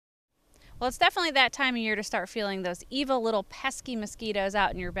Well, it's definitely that time of year to start feeling those evil little pesky mosquitoes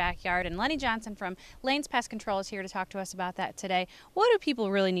out in your backyard. And Lennie Johnson from Lane's Pest Control is here to talk to us about that today. What do people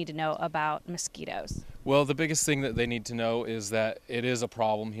really need to know about mosquitoes? Well, the biggest thing that they need to know is that it is a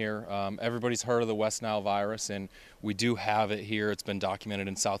problem here. Everybody's heard of the West Nile virus, and we do have it here. It's been documented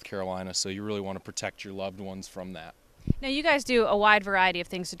in South Carolina, so you really want to protect your loved ones from that. Now, you guys do a wide variety of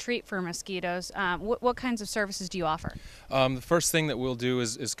things to treat for mosquitoes. What kinds of services do you offer? The first thing that we'll do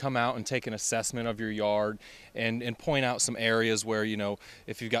is come out and take an assessment of your yard and point out some areas where,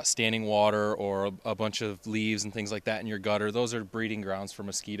 if you've got standing water or a bunch of leaves and things like that in your gutter, those are breeding grounds for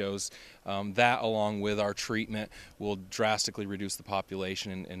mosquitoes. That, along with our treatment, will drastically reduce the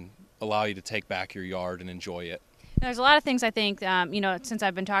population and allow you to take back your yard and enjoy it. There's a lot of things I think, since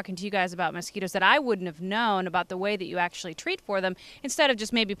I've been talking to you guys about mosquitoes that I wouldn't have known about the way that you actually treat for them, instead of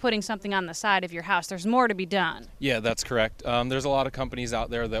just maybe putting something on the side of your house. There's more to be done. Yeah, that's correct. There's a lot of companies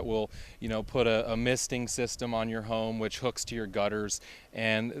out there that will, put a misting system on your home which hooks to your gutters,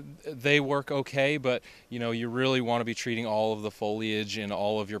 and they work okay, but, you really want to be treating all of the foliage and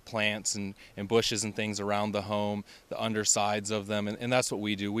all of your plants and bushes and things around the home, the undersides of them, and that's what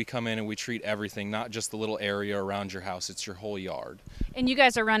we do. We come in and we treat everything, not just the little area around your house. It's your whole yard. And you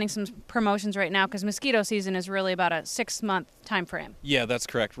guys are running some promotions right now because mosquito season is really about a 6-month time frame. Yeah, that's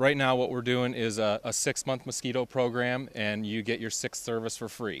correct. Right now what we're doing is a 6-month mosquito program, and you get your 6th service for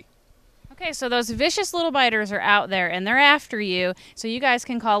free. Okay, so those vicious little biters are out there and they're after you. So you guys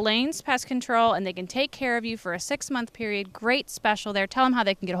can call Lane's Pest Control and they can take care of you for a 6-month period. Great special there. Tell them how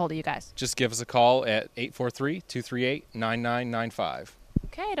they can get a hold of you guys. Just give us a call at 843-238-9995.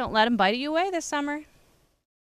 Okay, don't let them bite you away this summer.